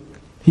authority.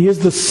 He is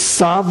the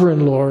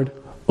sovereign Lord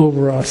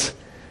over us.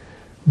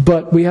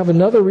 But we have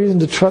another reason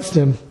to trust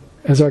him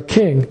as our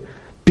king,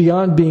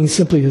 beyond being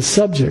simply his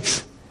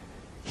subjects.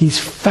 He's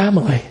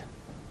family.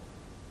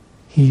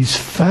 He's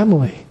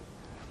family.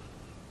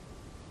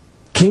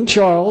 King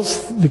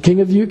Charles, the king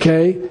of the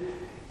UK,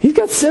 he's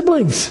got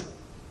siblings.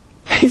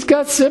 He's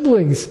got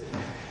siblings.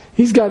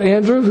 He's got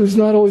Andrew, who's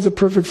not always a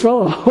perfect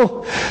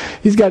fellow.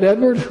 He's got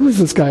Edward. Who is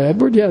this guy?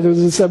 Edward? Yeah, there's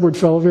this Edward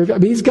fellow. I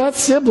mean, he's got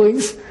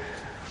siblings.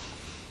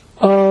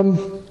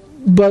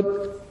 But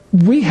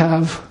we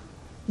have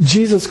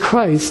Jesus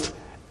Christ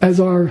as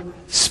our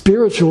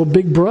spiritual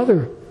big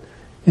brother,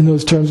 in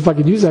those terms, if I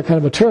could use that kind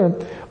of a term,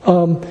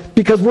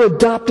 because we're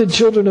adopted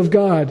children of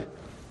God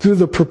through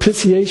the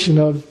propitiation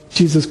of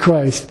Jesus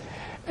Christ.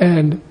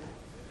 And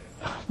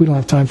we don't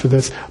have time for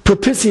this.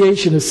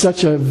 Propitiation is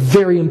such a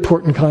very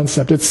important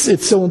concept.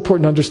 It's so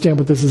important to understand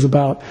what this is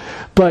about.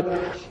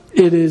 But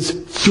it is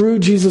through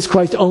Jesus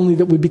Christ only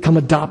that we become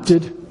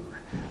adopted.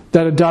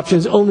 That adoption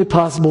is only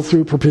possible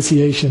through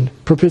propitiation.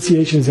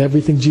 Propitiation is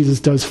everything Jesus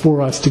does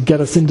for us to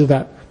get us into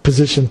that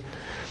position.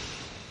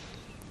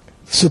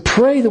 So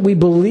pray that we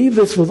believe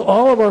this with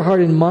all of our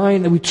heart and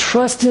mind, that we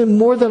trust him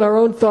more than our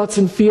own thoughts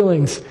and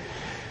feelings.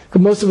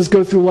 Most of us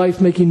go through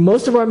life making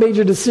most of our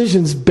major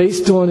decisions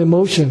based on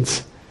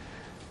emotions.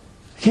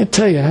 I can't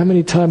tell you how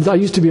many times I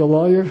used to be a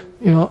lawyer,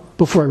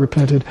 before I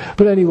repented.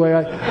 But anyway,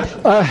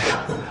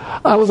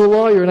 I was a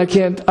lawyer,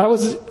 and I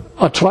was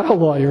a trial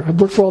lawyer. I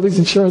worked for all these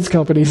insurance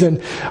companies,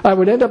 and I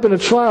would end up in a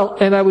trial,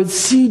 and I would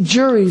see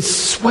juries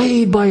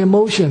swayed by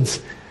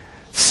emotions.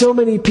 So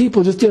many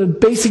people just did a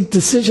basic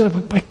decision. I'm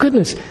like, my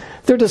goodness,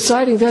 they're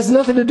deciding it has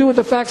nothing to do with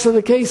the facts of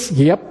the case.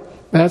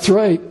 Yep, that's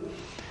right.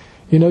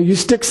 You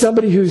stick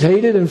somebody who's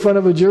hated in front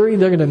of a jury,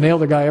 they're going to nail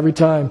the guy every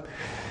time.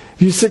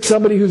 If you stick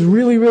somebody who's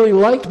really, really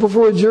liked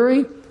before a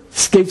jury,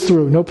 skates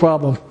through, no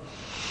problem.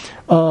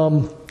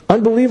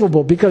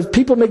 Unbelievable, because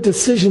people make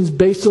decisions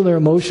based on their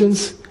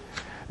emotions,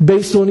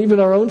 based on even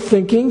our own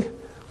thinking,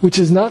 which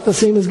is not the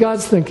same as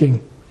God's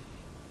thinking.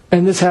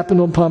 And this happened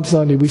on Palm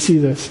Sunday. We see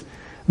this.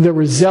 There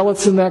were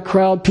zealots in that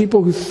crowd,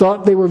 people who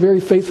thought they were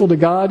very faithful to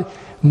God.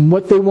 And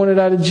what they wanted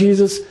out of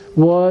Jesus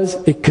was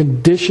a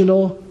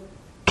conditional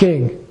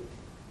king.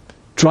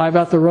 Drive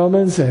out the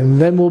Romans,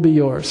 and then we'll be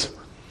yours.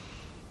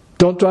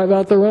 Don't drive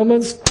out the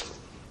Romans,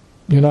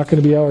 you're not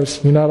going to be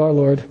ours. You're not our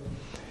Lord.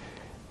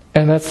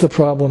 And that's the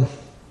problem.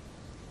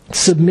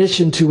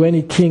 Submission to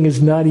any king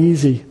is not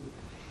easy.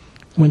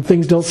 When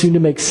things don't seem to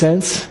make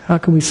sense, how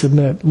can we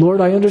submit? Lord,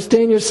 I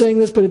understand you're saying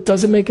this, but it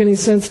doesn't make any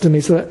sense to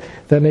me, so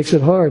that makes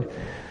it hard.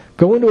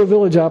 Go into a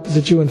village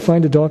opposite you and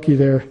find a donkey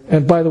there.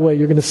 And by the way,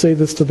 you're going to say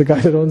this to the guy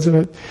that owns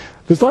it.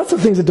 There's lots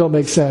of things that don't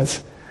make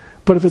sense.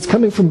 But if it's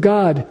coming from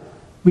God,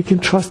 we can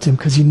trust him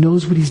because he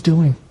knows what he's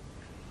doing.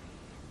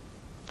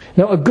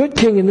 Now, a good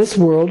king in this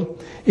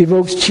world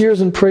evokes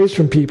cheers and praise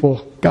from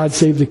people. God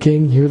save the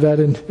king. You hear that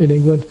in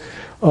England?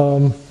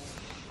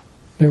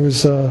 It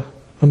was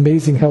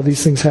amazing how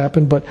these things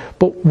happen. But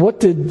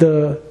what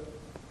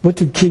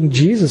did King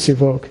Jesus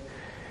evoke?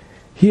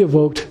 He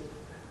evoked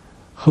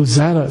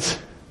hosannas.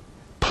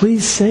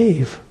 Please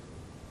save.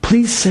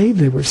 Please save,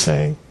 they were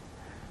saying.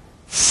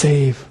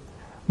 Save.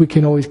 We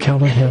can always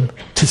count on him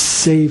to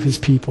save his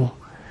people.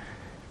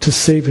 To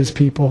save his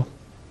people.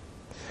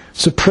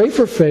 So pray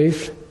for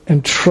faith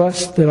and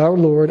trust that our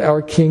Lord,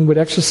 our King, would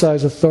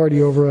exercise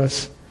authority over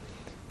us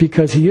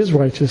because he is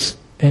righteous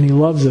and he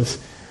loves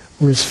us.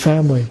 We're his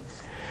family.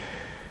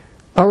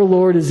 Our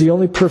Lord is the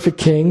only perfect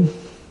King,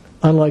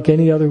 unlike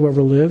any other who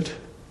ever lived.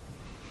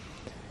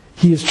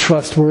 He is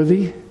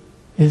trustworthy,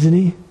 isn't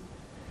he?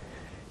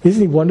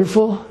 Isn't he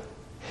wonderful?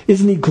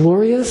 Isn't he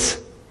glorious?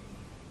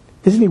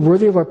 Isn't he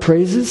worthy of our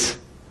praises?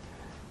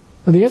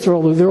 And the answer,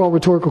 they're all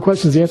rhetorical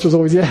questions. The answer is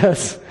always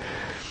yes.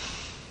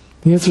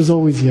 The answer is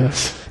always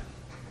yes.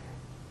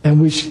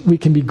 And we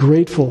can be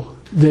grateful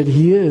that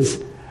he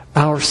is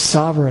our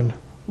sovereign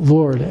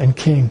Lord and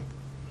King.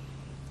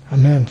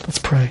 Amen. Let's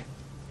pray.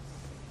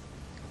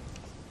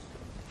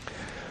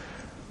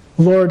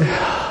 Lord,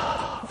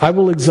 I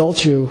will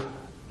exalt you,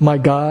 my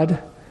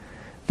God,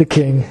 the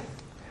King.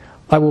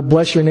 I will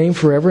bless your name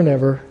forever and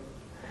ever.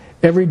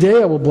 Every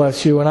day I will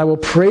bless you, and I will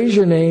praise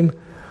your name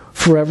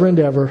forever and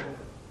ever.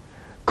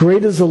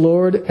 Great is the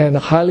Lord, and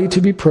highly to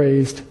be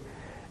praised,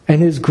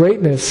 and his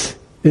greatness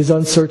is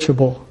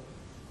unsearchable.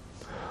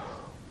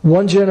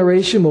 One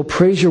generation will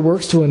praise your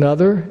works to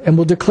another, and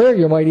will declare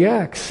your mighty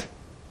acts.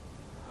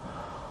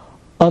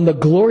 On the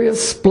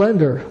glorious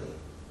splendor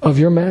of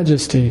your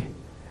majesty,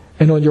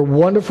 and on your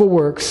wonderful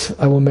works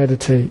I will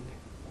meditate.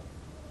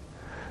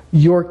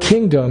 Your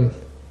kingdom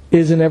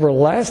is an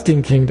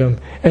everlasting kingdom,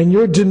 and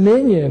your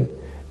dominion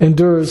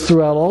endures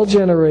throughout all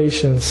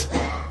generations.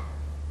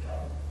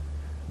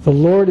 The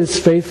Lord is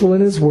faithful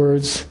in his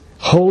words,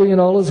 holy in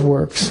all his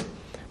works.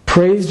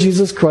 Praise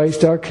Jesus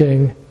Christ our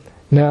King,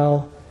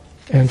 now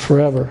and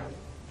forever.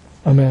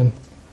 Amen.